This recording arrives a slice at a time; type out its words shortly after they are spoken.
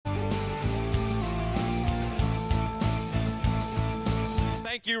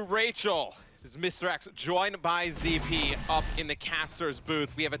Thank you, Rachel. This is Mr. X, joined by ZP up in the caster's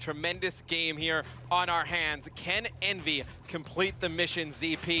booth. We have a tremendous game here on our hands. Can Envy complete the mission,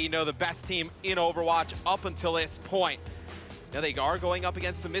 ZP? You know, the best team in Overwatch up until this point. Now they are going up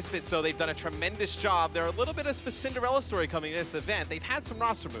against the Misfits, though. They've done a tremendous job. They're a little bit of a Cinderella story coming in this event. They've had some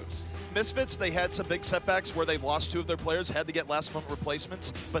roster moves. Misfits, they had some big setbacks where they lost 2 of their players, had to get last-moment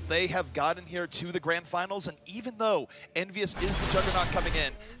replacements, but they have gotten here to the grand finals, and even though EnVyUs is the juggernaut coming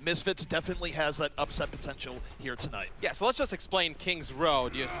in, Misfits definitely has that upset potential here tonight. Yeah, so let's just explain Kings Row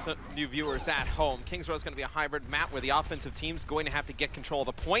to you viewers at home. Kings Row is going to be a hybrid map where the offensive team's going to have to get control of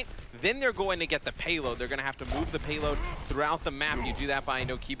the point, then they're going to get the payload. They're going to have to move the payload throughout the map. You do that by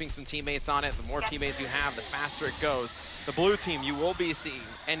keeping some teammates on it. The more teammates you have, the faster it goes. The blue team, you will be seeing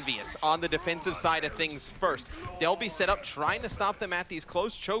EnVyUs on the defensive side of things first. They'll be set up trying to stop them at these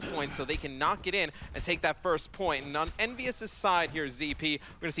close choke points so they can knock it in and take that first point. And on EnVyUs' side here, ZP,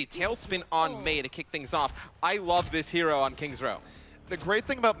 we're going to see Talespin on Mei to kick things off. I love this hero on Kings Row. The great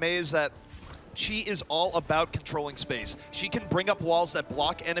thing about Mei is that she is all about controlling space. She can bring up walls that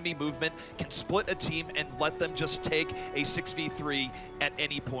block enemy movement, can split a team, and let them just take a 6v3 at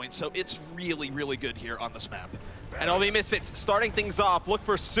any point. So it's really, really good here on this map. And it'll be Misfits starting things off. Look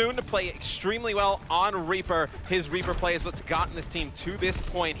for Soon to play extremely well on Reaper. His Reaper play is what's gotten this team to this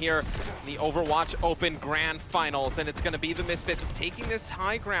point here in the Overwatch Open Grand Finals. And it's going to be the Misfits taking this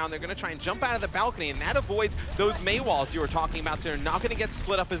high ground. They're going to try and jump out of the balcony, and that avoids those Mei walls you were talking about. So they're not going to get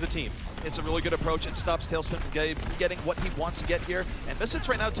split up as a team. It's a really good approach. It stops Talespin from getting what he wants to get here. And Misfits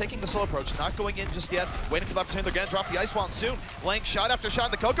right now taking the slow approach, not going in just yet, waiting for the opportunity. They're going to drop the Ice Wall soon. Laying shot after shot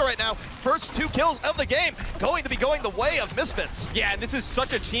in the cocco right now. First 2 kills of the game going to be going the way of Misfits. Yeah, and this is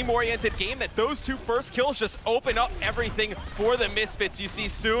such a team-oriented game that those 2 first kills just open up everything for the Misfits. You see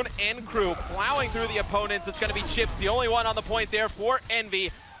Soon and Kryw plowing through the opponents. It's going to be Chips, the only one on the point there for Envy.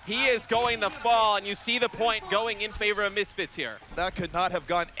 He is going to fall, and you see the point going in favor of Misfits here. That could not have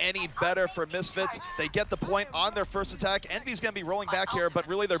gone any better for Misfits. They get the point on their first attack. Envy's going to be rolling back here, but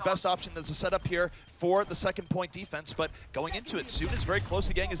really their best option is to set up here for the second point defense. But going into it, Soon is very close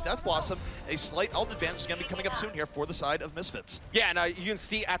to getting his Death Blossom. A slight ult advantage is going to be coming up soon here for the side of Misfits. Yeah, now you can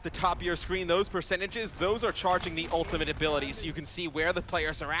see at the top of your screen, those percentages, those are charging the ultimate ability. So you can see where the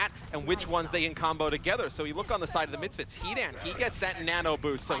players are at and which ones they can combo together. So you look on the side of the Misfits, Hidan, he gets that nano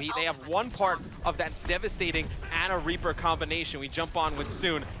boost. So they have one part of that devastating Ana Reaper combination. We jump on with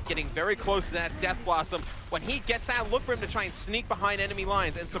Soon, getting very close to that Death Blossom. When he gets that, look for him to try and sneak behind enemy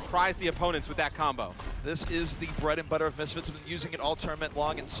lines and surprise the opponents with that combo. This is the bread and butter of Misfits. Have been using it all tournament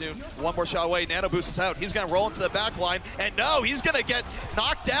long, and Soon, one more shot away. Nano boost is out. He's going to roll into the back line, and no, he's going to get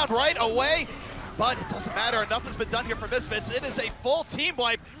knocked down right away. But it doesn't matter. Enough has been done here for Misfits. It is a full team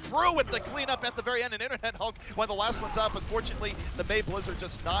wipe. Kryw with the cleanup at the very end, and INTERNETHULK when the last one's up. Unfortunately, the Mei Blizzard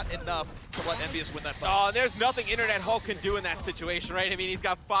just not enough to let EnVyUs win that fight. Oh, there's nothing INTERNETHULK can do in that situation, right? I mean, he's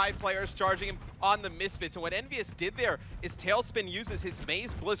got 5 players charging him on the Misfits, and what EnVyUs did there is Talespin uses his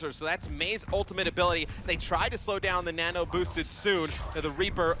Mei's Blizzard, so that's Mei's ultimate ability. They tried to slow down the nano boosted Soon. The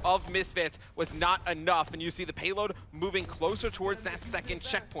Reaper of Misfits was not enough, and you see the payload moving closer towards that second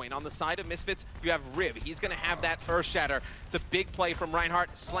checkpoint. On the side of Misfits, you have Riv. He's going to have that Earth Shatter. It's a big play from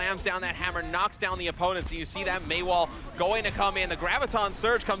Reinhardt, slams down that hammer, knocks down the opponents, and you see that Mei wall going to come in. The Graviton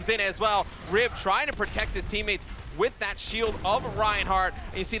Surge comes in as well. Riv trying to protect his teammates with that shield of Reinhardt.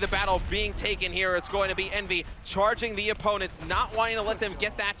 And you see the battle being taken here. It's going to be Envy charging the opponents, not wanting to let them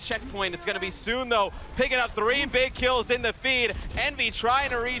get that checkpoint. It's going to be Soon, though, picking up 3 big kills in the feed. Envy trying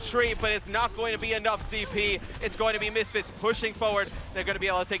to retreat, but it's not going to be enough ZP. It's going to be Misfits pushing forward. They're going to be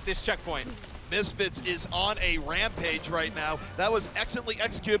able to take this checkpoint. Misfits is on a rampage right now. That was excellently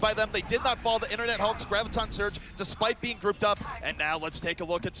executed by them. They did not fall the INTERNETHULK's Graviton Surge despite being grouped up. And now let's take a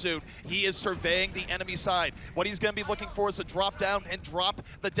look at Soon. He is surveying the enemy side. What he's going to be looking for is to drop down and drop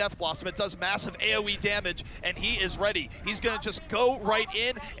the Death Blossom. It does massive AoE damage, and he is ready. He's going to just go right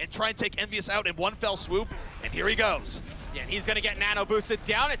in and try and take EnVyUs out in one fell swoop. And here he goes. Yeah, he's going to get nano boosted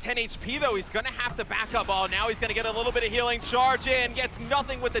down at 10 HP, though. He's going to have to back up. Oh, now he's going to get a little bit of healing. Charge in, gets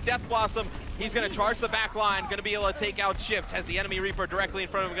nothing with the Death Blossom. He's going to charge the back line, going to be able to take out Chips. Has the enemy Reaper directly in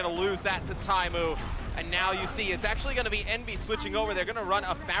front of him, going to lose that to Taimou. And now you see it's actually going to be Envy switching over. They're going to run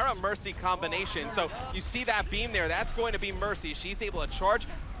a Pharah Mercy combination. So you see that beam there. That's going to be Mercy. She's able to charge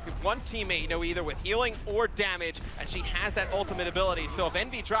with one teammate, either with healing or damage, and she has that ultimate ability. So if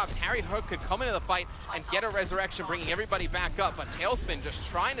Envy drops, HarryHook could come into the fight and get a resurrection, bringing everybody back up. But Talespin just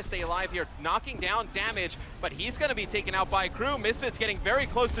trying to stay alive here, knocking down damage, but he's going to be taken out by Kryw. Misfits getting very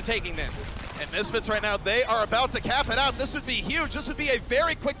close to taking this. And Misfits right now, they are about to cap it out. This would be huge. This would be a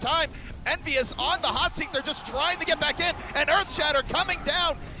very quick time. EnVyUs on the hot seat. They're just trying to get back in, and Earthshatter coming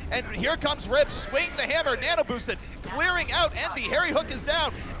down. And here comes Rip, swings the hammer, nano boosted, clearing out Envy. HarryHook is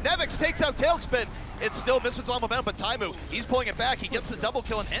down. Nevix takes out Talespin. It's still Misfits on momentum, but Taimou, he's pulling it back. He gets the double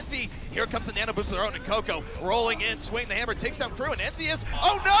kill, and Envy, here comes the nano boost of their own, and cocco rolling in, swing the hammer, takes down Kryw, and EnVyUs,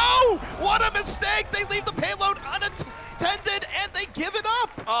 oh no! What a mistake! They leave the payload unattended, and they give it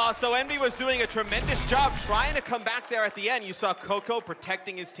up! So Envy was doing a tremendous job trying to come back there at the end. You saw cocco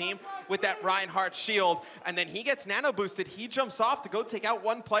protecting his team with that Reinhardt shield, and then he gets nano boosted. He jumps off to go take out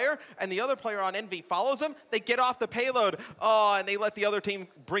one player, and the other player on Envy follows him. They get off the payload, and they let the other team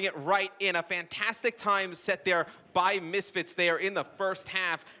bring it right in. A fantastic time set there by Misfits there in the first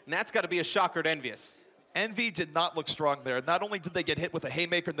half, and that's got to be a shocker to EnVyUs. Envy did not look strong there. Not only did they get hit with a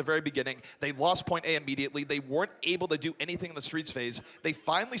haymaker in the very beginning, they lost point A immediately. They weren't able to do anything in the streets phase. They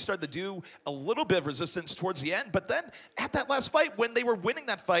finally started to do a little bit of resistance towards the end, but then at that last fight, when they were winning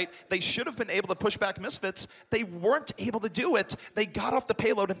that fight, they should have been able to push back Misfits. They weren't able to do it. They got off the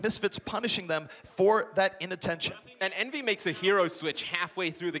payload, and Misfits punishing them for that inattention. And Envy makes a hero switch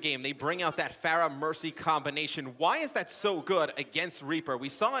halfway through the game. They bring out that Pharah Mercy combination. Why is that so good against Reaper? We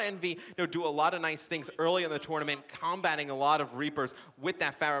saw Envy do a lot of nice things early in the tournament, combating a lot of Reapers with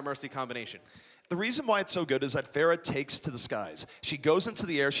that Pharah Mercy combination. The reason why it's so good is that Pharah takes to the skies. She goes into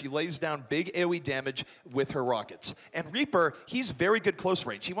the air, she lays down big AoE damage with her rockets. And Reaper, he's very good close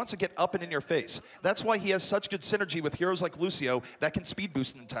range. He wants to get up and in your face. That's why he has such good synergy with heroes like Lucio that can speed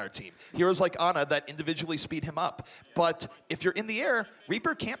boost an entire team. Heroes like Ana that individually speed him up. But if you're in the air,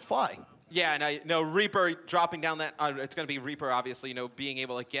 Reaper can't fly. Yeah, and I know Reaper dropping down that, it's going to be Reaper, obviously, being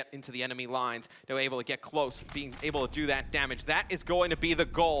able to get into the enemy lines, able to get close, being able to do that damage. That is going to be the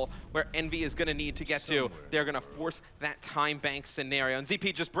goal where Envy is going to need to get to. They're going to force that time bank scenario. And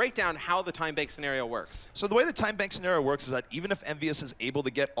ZP, just break down how the time bank scenario works. So the way the time bank scenario works is that even if EnVyUs is able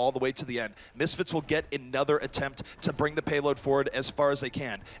to get all the way to the end, Misfits will get another attempt to bring the payload forward as far as they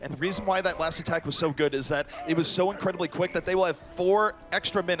can. And the reason why that last attack was so good is that it was so incredibly quick that they will have 4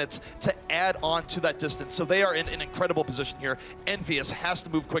 extra minutes to add on to that distance. So they are in an incredible position here. EnVyUs has to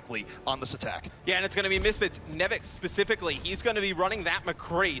move quickly on this attack. Yeah, and it's going to be Misfits. Nevix specifically, he's going to be running that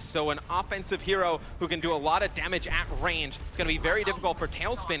McCree, so an offensive hero who can do a lot of damage at range. It's going to be very difficult for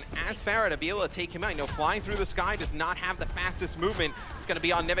Talespin as Pharah to be able to take him out. Flying through the sky does not have the fastest movement. It's going to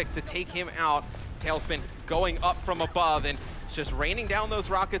be on Nevix to take him out. Talespin going up from above, and it's just raining down those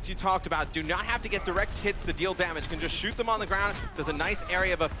rockets you talked about. Do not have to get direct hits to deal damage. Can just shoot them on the ground. Does a nice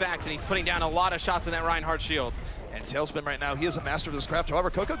area of effect, and he's putting down a lot of shots in that Reinhardt shield. And Talespin right now, he is a master of this craft. However,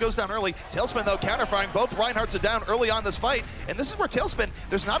 cocco goes down early. Talespin, though, counter-firing. Both Reinhardts are down early on this fight. And this is where Talespin,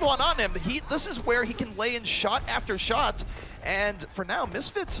 there's not a lot on him. This is where he can lay in shot after shot. And for now,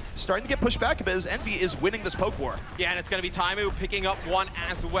 Misfits starting to get pushed back a bit as Envy is winning this poke war. Yeah, and it's going to be Taimou picking up one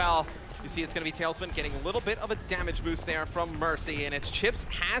as well. You see it's going to be Talespin getting a little bit of a damage boost there from Mercy, and it's Chips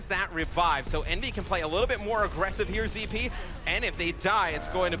has that revive. So Envy can play a little bit more aggressive here, ZP, and if they die, it's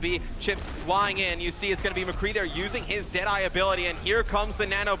going to be Chips flying in. You see it's going to be McCree there using his Deadeye ability, and here comes the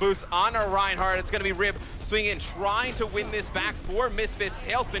nano boost on a Reinhardt. It's going to be Rib swinging in, trying to win this back for Misfits.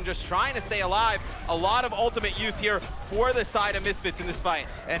 Talespin just trying to stay alive. A lot of ultimate use here for the side of Misfits in this fight.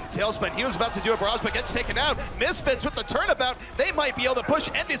 And Talespin, he was about to do a barrage, but gets taken out. Misfits with the turnabout, they might be able to push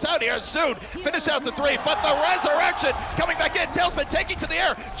Envy's out here soon. Finish out the 3, but the resurrection coming back in. Talespin taking to the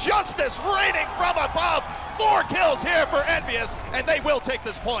air. Justice raining from above. 4 kills here for EnVyUs, and they will take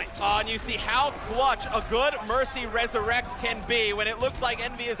this point. And you see how clutch a good Mercy Resurrect can be. When it looks like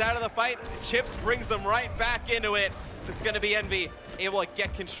Envy is out of the fight, Chips brings them right back into it. It's going to be Envy able to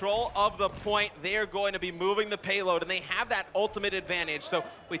get control of the point. They're going to be moving the payload, and they have that ultimate advantage. So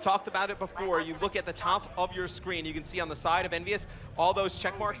we talked about it before. You look at the top of your screen, you can see on the side of EnVyUs, all those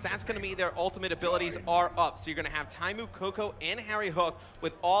check marks, that's going to mean their ultimate abilities are up. So you're going to have Taimou, cocco, and HarryHook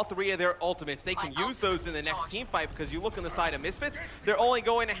with all 3 of their ultimates. They can use those in the next team fight because you look on the side of Misfits, they're only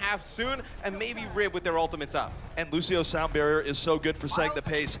going to have Soon and maybe Rib with their ultimates up. And Lucio's sound barrier is so good for setting the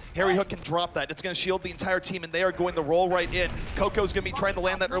pace. HarryHook can drop that. It's going to shield the entire team, and they are going to roll right in. Cocco's going to be trying to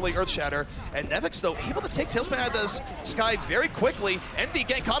land that early Earthshatter. And Nevix, though, able to take Talespin out of the sky very quickly. Envy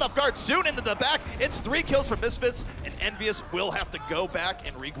getting caught off guard soon into the back. It's 3 kills for Misfits, and EnVyUs will have to go back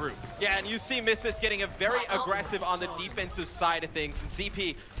and regroup. Yeah, and you see Misfits getting a very aggressive on the defensive side of things. And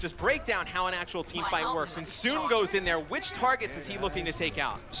CP, just break down how an actual team fight works. When Soon goes in there, which targets is he looking to take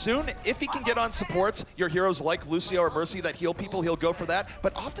out? Soon, if he can get on supports, your heroes like Lucio or Mercy that heal people, he'll go for that.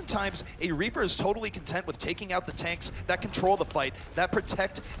 But oftentimes, a Reaper is totally content with taking out the tank tanks that control the fight, that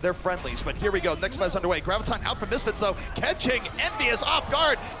protect their friendlies. But here we go, next fight is underway. Graviton out from Misfits though, catching EnVyUs off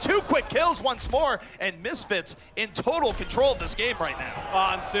guard. 2 quick kills once more, and Misfits in total control of this game right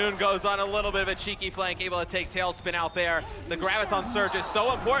now. Soon goes on a little bit of a cheeky flank, able to take Talespin out there. The Graviton surge is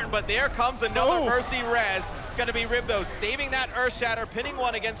so important, but there comes another Mercy res. It's gonna be Rib though, saving that Earth Shatter, pinning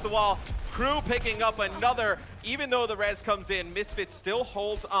one against the wall. Kryw picking up another, even though the res comes in, Misfits still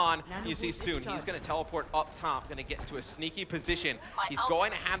holds on. You see soon, he's gonna teleport up top, gonna get into a sneaky position. He's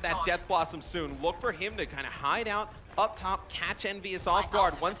going to have that Death Blossom soon. Look for him to kind of hide out up top, catch EnVyUs off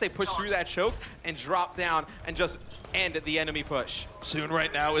guard once they push through that choke and drop down and just end the enemy push. Soon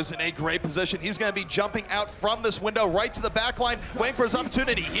right now is in a great position. He's going to be jumping out from this window right to the back line, waiting for his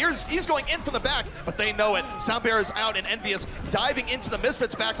opportunity. He's going in from the back, but they know it. Sound Bearer is out, and EnVyUs diving into the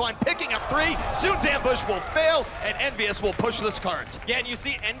Misfits back line, picking up 3. Soon's ambush will fail, and EnVyUs will push this cart. Yeah, and you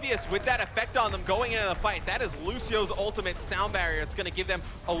see EnVyUs with that effect on them going into the fight. That is Lucio's ultimate Sound Barrier. It's going to give them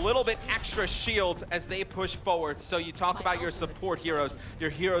a little bit extra shields as they push forward. So you talk about your support heroes,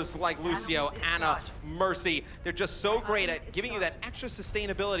 your heroes like Lucio, Anna, Mercy. They're just so great at giving you that extra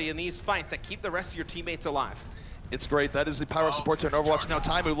sustainability in these fights that keep the rest of your teammates alive. It's great. That is the power of supports here in Overwatch. Now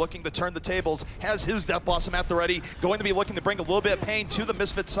Taimou looking to turn the tables, has his Death Blossom at the ready, going to be looking to bring a little bit of pain to the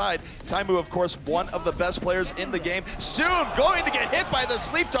Misfits side. Taimou, of course, one of the best players in the game. Soon going to get hit by the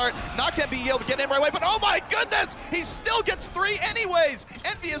sleep dart, not going to be able to get in right away, but oh my goodness, he still gets 3 anyways.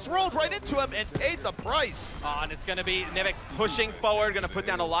 EnVyUs rolled right into him and paid the price. And it's going to be Nevix pushing forward, going to put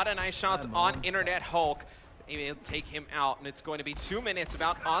down a lot of nice shots on INTERNETHULK. Maybe it'll take him out, and it's going to be 2 minutes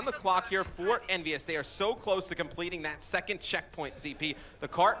about on the clock here for EnVyUs. They are so close to completing that second checkpoint, ZP. The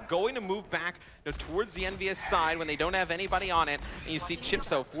cart going to move back towards the EnVyUs side when they don't have anybody on it. And you see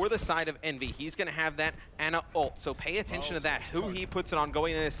Chipso for the side of Envy. He's going to have that Anna ult, so pay attention to that, who he puts it on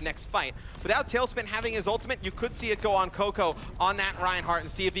going into this next fight. Without Talespin having his ultimate, you could see it go on Cocco on that Reinhardt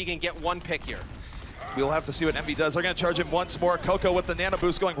and see if he can get 1 pick here. We'll have to see what Envy does. They're going to charge him once more. Cocco with the nano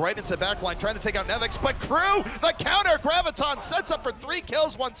boost going right into the backline, trying to take out Nevix, but Kryw, the counter, Graviton sets up for 3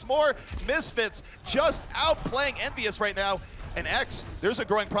 kills once more. Misfits just outplaying EnVyUs right now. And X, there's a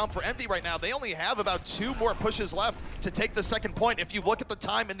growing problem for Envy right now. They only have about 2 more pushes left to take the second point. If you look at the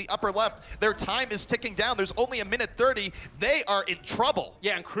time in the upper left, their time is ticking down. There's only 1:30. They are in trouble.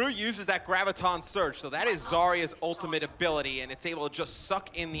 Yeah, and Kryw uses that Graviton Surge, so that is Zarya's ultimate ability, and it's able to just suck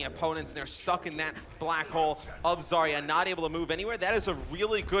in the opponents, and they're stuck in that black hole of Zarya, not able to move anywhere. That is a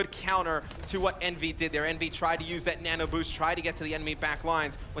really good counter to what Envy did there. Envy tried to use that nano boost, tried to get to the enemy back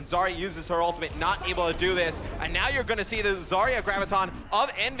lines. When Zarya uses her ultimate, not able to do this, and now you're going to see the Zarya Graviton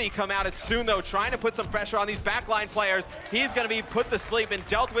of Envy come out. It's soon though, trying to put some pressure on these backline players. He's going to be put to sleep and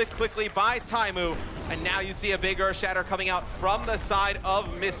dealt with quickly by Taimou. And now you see a big Earth Shatter coming out from the side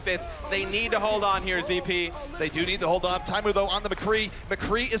of Misfits. They need to hold on here, ZP. They do need to hold on. Taimou though on the McCree.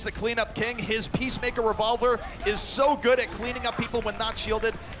 McCree is the cleanup king. His Peacemaker revolver is so good at cleaning up people when not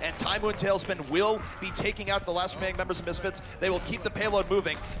shielded. And Taimou and Talespin will be taking out the last remaining members of Misfits. They will keep the payload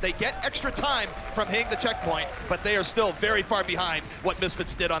moving. They get extra time from hitting the checkpoint, but they are still very far behind what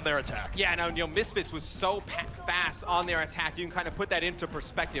Misfits did on their attack. Yeah, now, Misfits was so fast on their attack. You can kind of put that into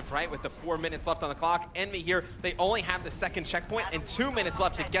perspective, right? With the 4 minutes left on the clock. Envy here, they only have the second checkpoint and 2 minutes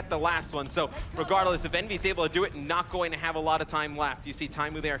left to get the last one. So regardless, if Envy's able to do it, not going to have a lot of time left. You see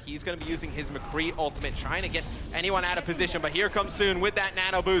Taimou there, he's going to be using his McCree ultimate, trying to get anyone out of position. But here comes Soon with that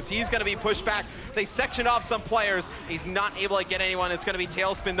nano boost. He's going to be pushed back. They section off some players. He's not able to get anyone. It's going to be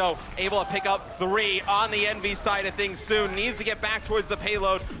Talespin, though, able to pick up 3 on the Envy side of things. Soon needs to get back towards the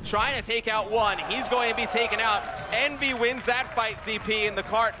payload, trying to take out 1. He's going to be taken out. Envy wins that fight, ZP, in the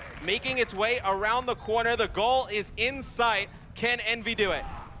cart, making its way around the corner. The goal is in sight. Can Envy do it?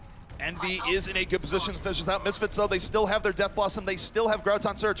 Envy is in a good position to finish this out. Misfits, though, they still have their Death Blossom. They still have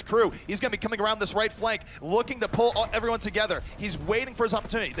Graviton Surge. Kryw, he's going to be coming around this right flank, looking to pull everyone together. He's waiting for his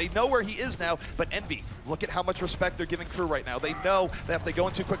opportunity. They know where he is now, but Envy, look at how much respect they're giving Kryw right now. They know that if they go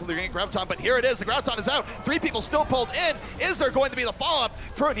in too quickly, they're going to get Graviton, but here it is. The Graviton is out. 3 people still pulled in. Is there going to be the follow-up?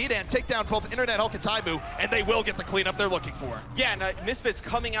 Kryw and Hidan take down both INTERNETHULK and Taimou, and they will get the cleanup they're looking for. Yeah, and Misfits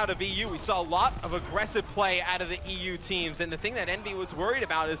coming out of EU, we saw a lot of aggressive play out of the EU teams, and the thing that Envy was worried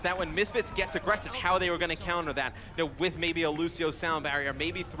about is that when Misfits gets aggressive, how they were going to counter that, with maybe a Lucio sound barrier,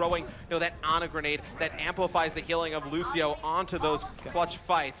 maybe throwing that Ana grenade that amplifies the healing of Lucio onto those clutch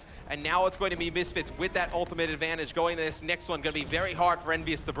fights. And now it's going to be Misfits with that ultimate advantage going to this next one. Going to be very hard for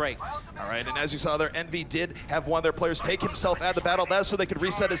EnVyUs to break. All right, and as you saw there, Envy did have one of their players take himself out of the battle. That's so they could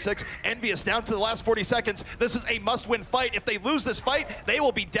reset his 6. EnVyUs down to the last 40 seconds. This is a must-win fight. If they lose this fight, they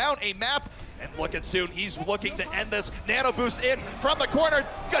will be down a map. And look at Soon, he's looking to end this. Nano boost in from the corner,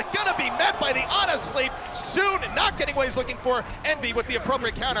 gonna be met by the honest sleep. Soon not getting what he's looking for. Envy with the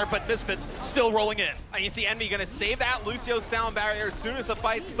appropriate counter, but Misfits still rolling in. And you see Envy gonna save that Lucio sound barrier as soon as the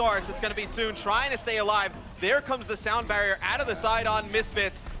fight starts. It's gonna be Soon trying to stay alive. There comes the sound barrier out of the side on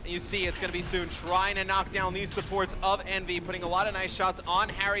Misfits. And you see it's gonna be Soon trying to knock down these supports of Envy, putting a lot of nice shots on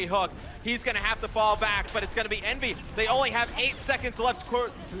HarryHook. He's gonna have to fall back, but it's gonna be Envy. They only have 8 seconds left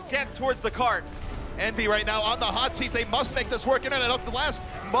to get towards the cart. Envy right now on the hot seat. They must make this work. Internet up the last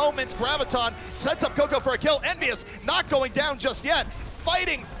moment. Graviton sets up Cocco for a kill. EnVyUs not going down just yet.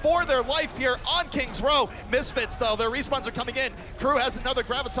 Fighting for their life here on King's Row. Misfits, though, their respawns are coming in. Kryw has another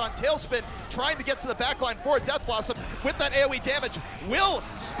Graviton Talespin, trying to get to the backline for a Death Blossom with that AoE damage. Will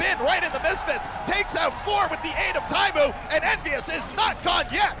spin right in the Misfits, takes out 4 with the aid of Taimou, and EnVyUs is not gone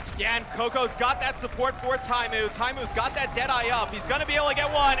yet. Yeah, and Cocco's got that support for Taimou. Taimou's got that Deadeye up. He's gonna be able to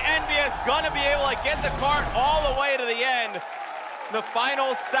get one. EnVyUs gonna be able to get the cart all the way to the end. The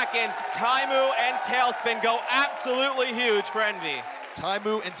final seconds, Taimou and Talespin go absolutely huge for Envy.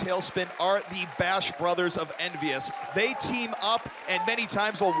 Taimou and Talespin are the Bash brothers of EnVyUs. They team up and many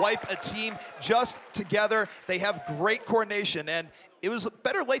times will wipe a team just together. They have great coordination, and it was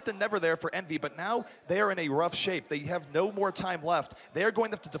better late than never there for Envy, but now they are in a rough shape. They have no more time left. They are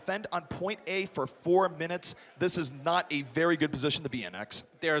going to have to defend on point A for 4 minutes. This is not a very good position to be in, X.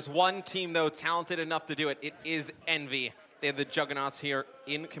 There's one team, though, talented enough to do it. It is Envy. They have the juggernauts here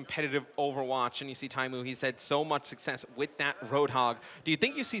in competitive Overwatch, and you see Taimou, he's had so much success with that Roadhog. Do you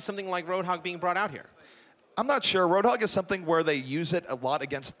think you see something like Roadhog being brought out here? I'm not sure. Roadhog is something where they use it a lot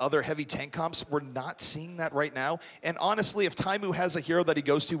against other heavy tank comps. We're not seeing that right now. And honestly, if Taimou has a hero that he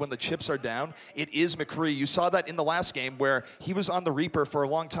goes to when the chips are down, it is McCree. You saw that in the last game where he was on the Reaper for a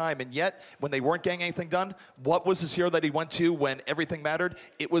long time, and yet when they weren't getting anything done, what was his hero that he went to when everything mattered?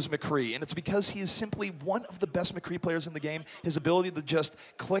 It was McCree. And it's because he is simply one of the best McCree players in the game. His ability to just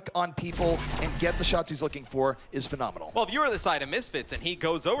click on people and get the shots he's looking for is phenomenal. Well, if you were the side of Misfits and he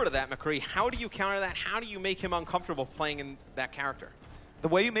goes over to that McCree, how do you counter that? How do you make him uncomfortable playing in that character? The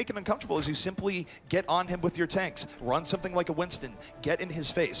way you make it uncomfortable is you simply get on him with your tanks, run something like a Winston, get in his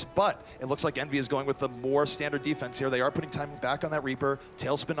face. But it looks like Envy is going with the more standard defense here. They are putting time back on that Reaper,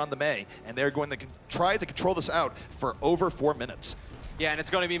 Talespin on the Mei, and they're going to try to control this out for over 4 minutes. Yeah, and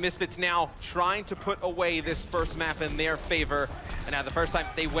it's going to be Misfits now trying to put away this first map in their favor. And now the first time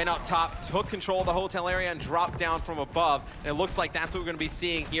they went up top, took control of the hotel area and dropped down from above. And it looks like that's what we're going to be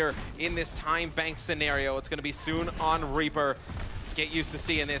seeing here in this time bank scenario. It's going to be Soon on Reaper. Get used to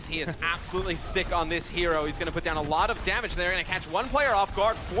seeing this. He is absolutely sick on this hero. He's going to put down a lot of damage. They're going to catch one player off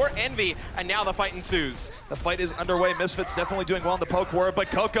guard for Envy, and now the fight ensues. The fight is underway. Misfits definitely doing well in the poke war, but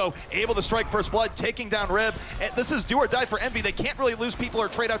Cocco able to strike first blood, taking down Rib. And this is do or die for Envy. They can't really lose people or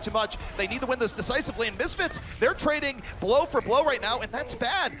trade out too much. They need to win this decisively, and Misfits, they're trading blow for blow right now, and that's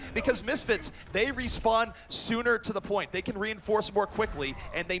bad because Misfits, they respawn sooner to the point. They can reinforce more quickly,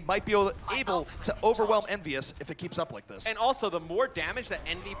 and they might be able to overwhelm EnVyUs if it keeps up like this. And also, the more damage that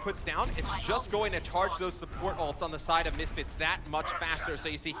Envy puts down, it's just going to charge those support ults on the side of Misfits that much faster. So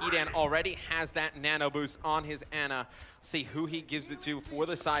you see Hidan already has that nano boost on his Ana. See who he gives it to for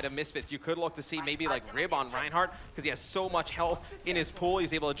the side of Misfits. You could look to see maybe like Rib on Reinhardt because he has so much health in his pool.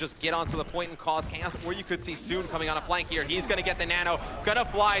 He's able to just get onto the point and cause chaos. Or you could see Soon coming on a flank here. He's going to get the nano, going to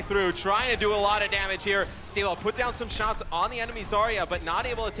fly through, trying to do a lot of damage here. He's able to put down some shots on the enemy Zarya, but not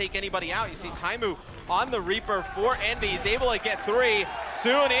able to take anybody out. You see Taimou on the Reaper for Envy. He's able to get 3.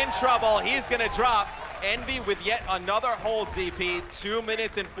 Soon in trouble. He's going to drop. Envy with yet another hold, ZP. 2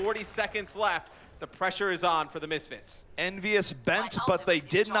 minutes and 40 seconds left. The pressure is on for the Misfits. EnVyUs bent, but they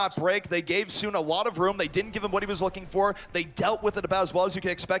did not break. They gave Soon a lot of room. They didn't give him what he was looking for. They dealt with it about as well as you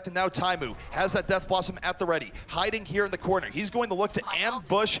can expect, and now Taimou has that Death Blossom at the ready, hiding here in the corner. He's going to look to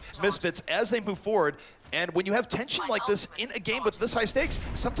ambush Misfits as they move forward. And when you have tension like this in a game with this high stakes,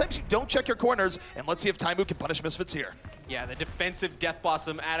 sometimes you don't check your corners, and let's see if Taimou can punish Misfits here. Yeah, the defensive Death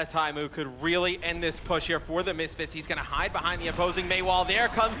Blossom out of Taimou could really end this push here for the Misfits. He's going to hide behind the opposing Mei wall. There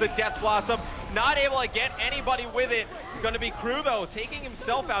comes the Death Blossom. Not able to get anybody with it. It's going to be Kryw, though, taking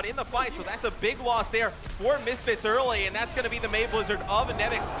himself out in the fight, so that's a big loss there for Misfits early, and that's going to be the Mei Blizzard of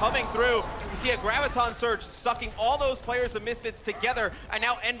Nevix coming through. You see a Graviton Surge sucking all those players of Misfits together, and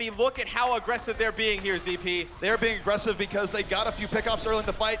now Envy, look at how aggressive they're being here, ZP. They're being aggressive because they got a few pickoffs early in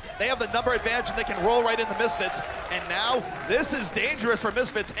the fight. They have the number advantage, and they can roll right into Misfits, and now this is dangerous for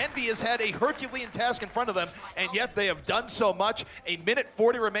Misfits. Envy has had a Herculean task in front of them, and yet they have done so much. A minute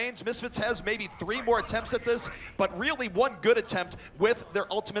 40 remains. Misfits has maybe 3 more attempts at this, but really one good attempt with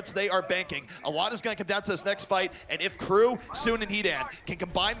their ultimates they are banking. A lot is going to come down to this next fight, and if Kryw, Soon, and Hidan can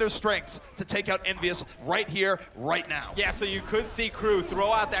combine their strengths to take out EnVyUs right here, right now. Yeah, so you could see Kryw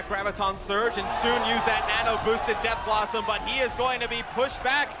throw out that Graviton Surge and soon use that nano-boosted Death Blossom, but he is going to be pushed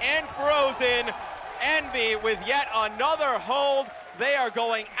back and frozen. Envy with yet another hold. They are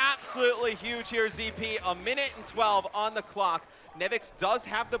going absolutely huge here, ZP. A minute and 12 on the clock. Nevix does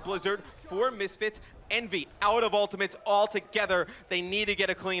have the Blizzard for Misfits. Envy out of ultimates altogether. They need to get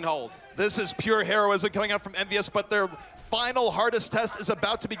a clean hold. This is pure heroism coming out from EnVyUs, but their final hardest test is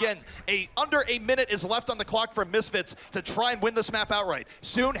about to begin. Under a minute is left on the clock for Misfits to try and win this map outright.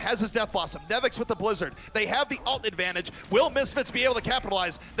 Soon has his Death Blossom. Nevix with the Blizzard. They have the ult advantage. Will Misfits be able to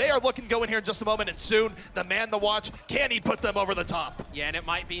capitalize? They are looking to go in here in just a moment, and soon the man to watch. Can he put them over the top? Yeah, and it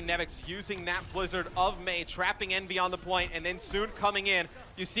might be Nevix using that Blizzard of May, trapping Envy on the point, and then soon coming in.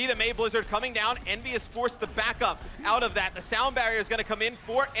 You see the May Blizzard coming down. Envy is forced to back up out of that. The sound barrier is going to come in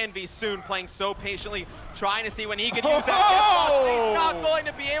for Envy soon, playing so patiently, trying to see when he can use that. He's not going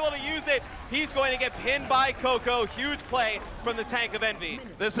to be able to use it. He's going to get pinned by Cocco. Huge play from the tank of Envy.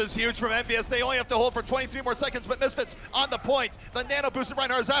 This is huge from EnVyUs. They only have to hold for 23 more seconds, but Misfits on the point. The nano-boosted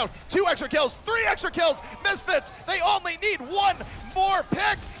Reinhardt is out. 2 extra kills, 3 extra kills. Misfits, they only need 1 more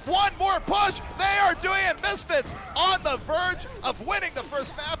pick, 1 more push. They are doing it. Misfits on the verge of winning the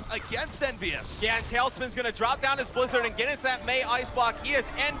first map against EnVyUs. Yeah, and Talespin's going to drop down his Blizzard and get into that May Ice Block. He is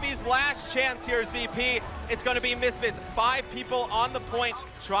Envy's last chance here, ZP. It's going to be Misfits. 5 people on the point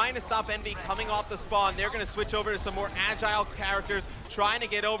trying to stop Envy coming off the spawn. They're going to switch over to some more agile characters, trying to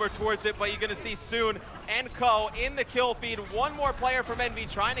get over towards it, but you're going to see soon Co in the kill feed. 1 more player from Envy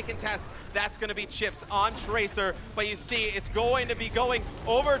trying to contest. That's going to be Chips on Tracer, but you see it's going to be going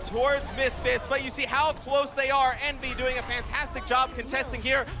over towards Misfits, but you see how close they are. Envy doing a fantastic job contesting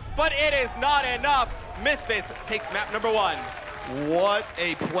here, but it is not enough. Misfits takes map number 1. What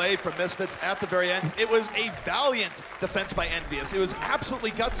a play from Misfits at the very end. It was a valiant defense by EnVyUs. It was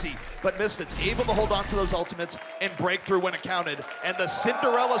absolutely gutsy, but Misfits able to hold on to those ultimates and break through when it counted. And the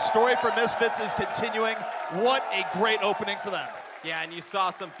Cinderella story for Misfits is continuing. What a great opening for them. Yeah, and you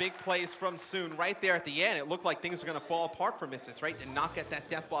saw some big plays from Soon right there at the end. It looked like things were going to fall apart for Misfits, right? Did not get that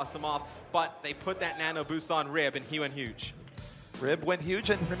Death Blossom off, but they put that nano boost on Rib, and he went huge. Rib went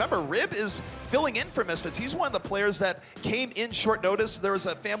huge, and remember, Rib is filling in for Misfits. He's one of the players that came in short notice. There was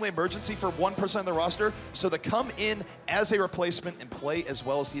a family emergency for one person on the roster, so to come in as a replacement and play as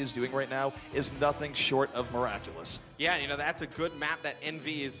well as he is doing right now is nothing short of miraculous. Yeah, you know, that's a good map that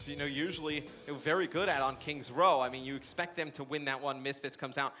Envy is, you know, usually very good at on King's Row. I mean, you expect them to win that one. Misfits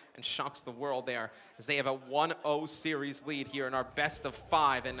comes out and shocks the world there as they have a 1-0 series lead here in our best of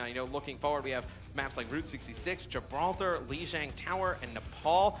 5. And, you know, looking forward, we have maps like Route 66, Gibraltar, Lijiang Tower, and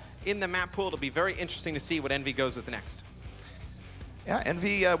Nepal in the map pool. It'll be very interesting to see what Envy goes with next. Yeah,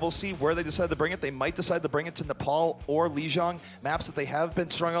 Envy, we'll see where they decide to bring it. They might decide to bring it to Nepal or Lijiang, maps that they have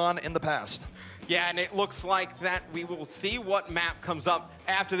been strung on in the past. Yeah, and it looks like that we will see what map comes up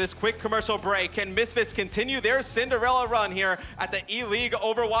after this quick commercial break. Can Misfits continue their Cinderella run here at the E-League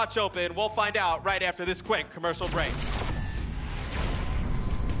Overwatch Open? We'll find out right after this quick commercial break.